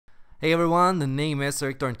Hey everyone, the name is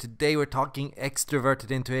Erik, and today we're talking extroverted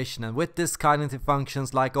intuition. And with this cognitive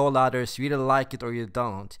functions, like all others, you either like it or you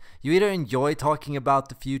don't. You either enjoy talking about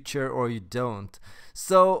the future or you don't.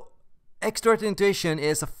 So extroverted intuition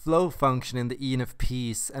is a flow function in the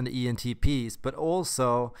ENFPs and the ENTPs, but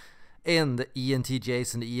also in the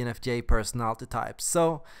ENTJs and the ENFJ personality types.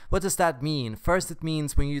 So what does that mean? First, it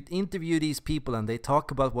means when you interview these people and they talk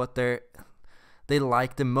about what they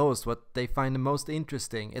like the most, what they find the most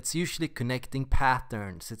interesting, it's usually connecting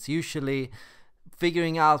patterns. It's usually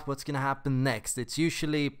figuring out what's going to happen next. It's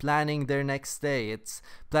usually planning their next day. It's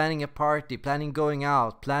planning a party, planning going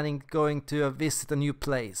out, planning going to visit a new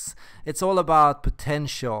place. It's all about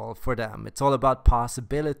potential for them. It's all about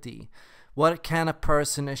possibility. What can a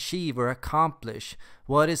person achieve or accomplish?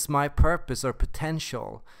 What is my purpose or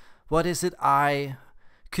potential? What is it I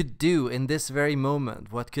could do in this very moment?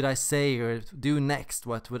 What could I say or do next?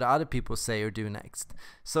 What would other people say or do next?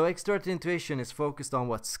 So extroverted intuition is focused on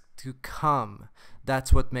what's to come.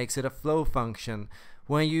 That's what makes it a flow function.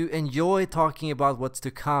 When you enjoy talking about what's to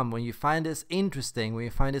come, when you find this interesting, when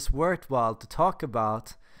you find this worthwhile to talk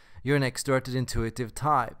about, you're an extroverted intuitive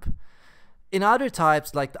type. In other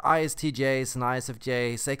types like the ISTJs and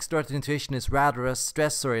ISFJs, extroverted intuition is rather a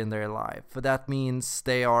stressor in their life. That means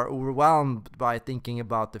they are overwhelmed by thinking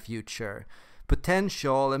about the future.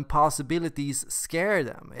 Potential and possibilities scare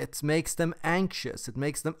them. It makes them anxious. It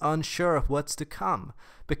makes them unsure of what's to come.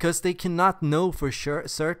 Because they cannot know for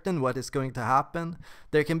certain what is going to happen,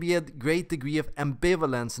 there can be a great degree of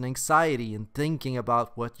ambivalence and anxiety in thinking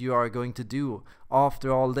about what you are going to do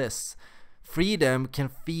after all this. Freedom can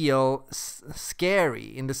feel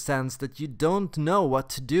scary in the sense that you don't know what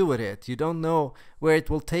to do with it. You don't know where it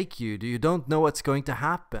will take you. You don't know what's going to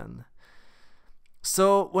happen.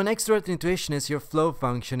 So when extroverted intuition is your flow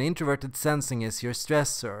function, introverted sensing is your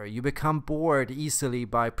stressor. You become bored easily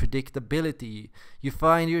by predictability. You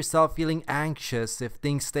find yourself feeling anxious if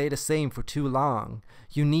things stay the same for too long.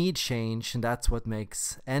 You need change, and that's what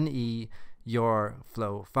makes NE your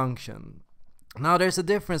flow function. Now there's a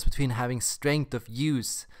difference between having strength of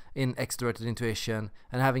use in extroverted intuition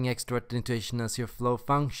and having extroverted intuition as your flow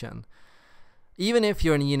function. Even if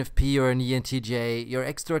you're an ENFP or an ENTJ, your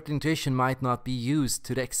extroverted intuition might not be used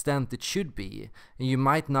to the extent it should be, and you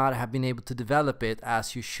might not have been able to develop it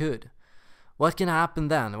as you should. What can happen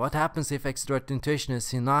then? What happens if extroverted intuition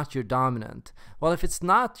is not your dominant? Well, if it's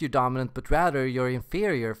not your dominant but rather your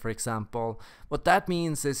inferior, for example, what that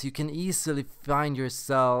means is you can easily find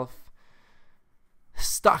yourself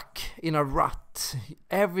stuck in a rut.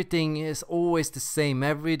 Everything is always the same,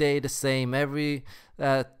 every day the same, every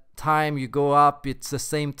time you go up it's the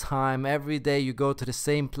same time, every day you go to the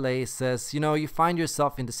same places. You find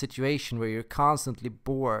yourself in the situation where you're constantly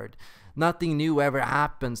bored. Nothing new ever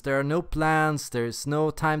happens. There are no plans. There's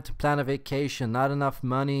no time to plan a vacation, not enough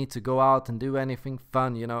money to go out and do anything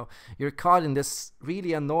fun. You're caught in this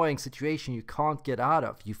really annoying situation you can't get out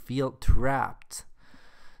of. You feel trapped.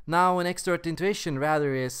 Now, an extroverted intuition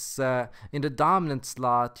rather is in the dominant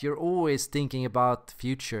slot. You're always thinking about the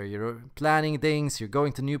future. You're planning things. You're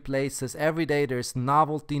going to new places. Every day there's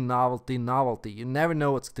novelty, novelty, novelty. You never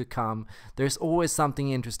know what's to come. There's always something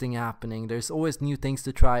interesting happening. There's always new things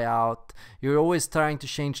to try out. You're always trying to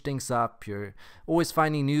change things up. You're always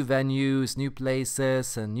finding new venues, new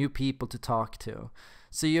places, and new people to talk to.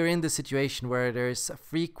 So you're in the situation where there's a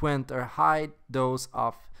frequent or high dose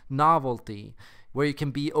of novelty, where you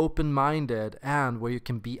can be open-minded and where you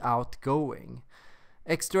can be outgoing.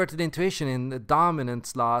 Extroverted intuition in the dominant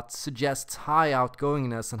slot suggests high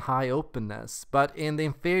outgoingness and high openness, but in the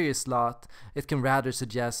inferior slot it can rather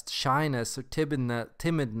suggest shyness or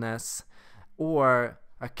timidness or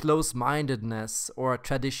a close-mindedness or a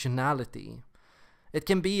traditionality. It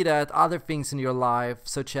can be that other things in your life,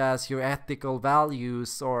 such as your ethical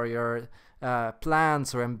values or your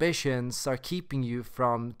plans or ambitions, are keeping you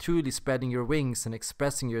from truly spreading your wings and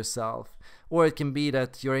expressing yourself. Or it can be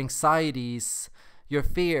that your anxieties, your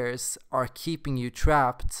fears are keeping you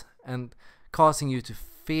trapped and causing you to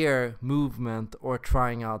fear movement or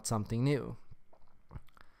trying out something new.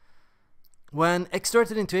 When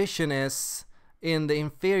extroverted intuition is in the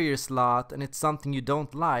inferior slot and it's something you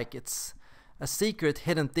don't like, it's a secret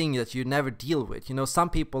hidden thing that you never deal with.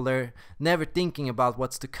 Some people, they're never thinking about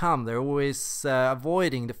what's to come. They're always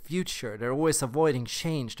avoiding the future. They're always avoiding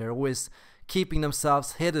change. They're always keeping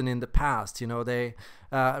themselves hidden in the past. They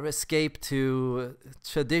escape to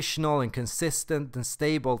traditional and consistent and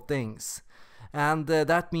stable things. And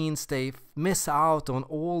that means they miss out on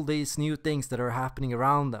all these new things that are happening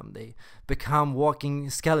around them. They become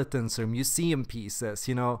walking skeletons or museum pieces,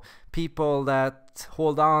 people that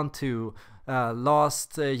hold on to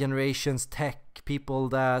lost generations tech, people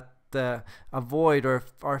that avoid or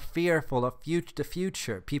are fearful of the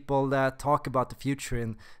future, people that talk about the future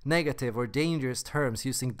in negative or dangerous terms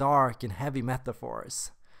using dark and heavy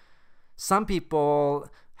metaphors. Some people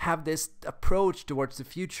have this approach towards the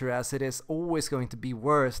future as it is always going to be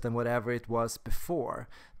worse than whatever it was before.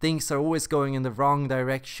 Things are always going in the wrong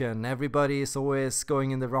direction. Everybody is always going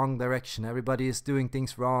in the wrong direction. Everybody is doing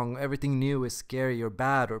things wrong. Everything new is scary or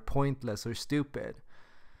bad or pointless or stupid.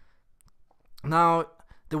 Now,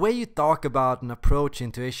 the way you talk about and approach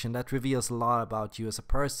intuition, that reveals a lot about you as a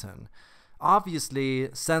person. Obviously,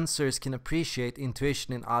 sensors can appreciate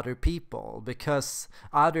intuition in other people because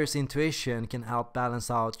others' intuition can help balance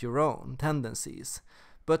out your own tendencies.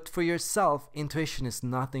 But for yourself, intuition is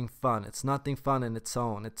nothing fun. It's nothing fun in its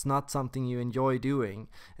own. It's not something you enjoy doing.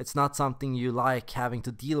 It's not something you like having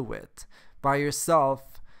to deal with. By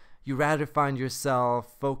yourself, you rather find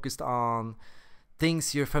yourself focused on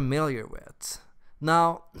things you're familiar with.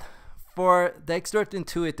 Now, for the extrovert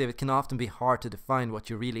intuitive, it can often be hard to define what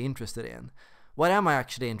you're really interested in. What am I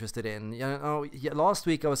actually interested in? Last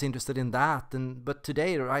week I was interested in that, but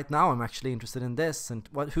today, right now, I'm actually interested in this, and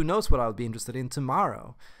who knows what I'll be interested in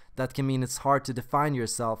tomorrow. That can mean it's hard to define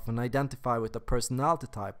yourself and identify with a personality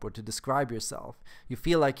type or to describe yourself. You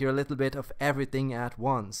feel like you're a little bit of everything at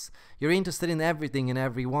once. You're interested in everything and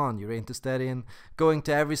everyone. You're interested in going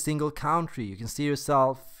to every single country. You can see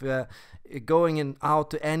yourself going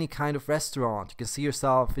out to any kind of restaurant. You can see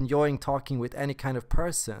yourself enjoying talking with any kind of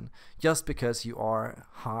person just because you are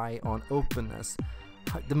high on openness.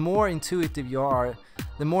 The more intuitive you are,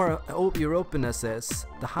 the more your openness is,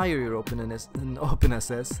 the higher your openness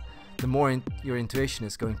is, the more your intuition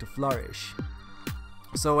is going to flourish.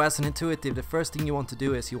 So as an intuitive, the first thing you want to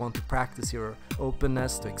do is you want to practice your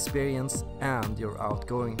openness to experience and your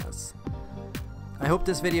outgoingness. I hope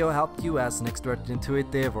this video helped you as an extroverted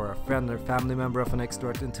intuitive or a friend or family member of an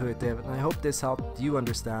extroverted intuitive, and I hope this helped you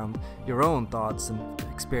understand your own thoughts and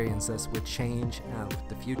experiences with change and with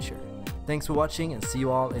the future. Thanks for watching and see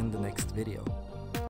you all in the next video.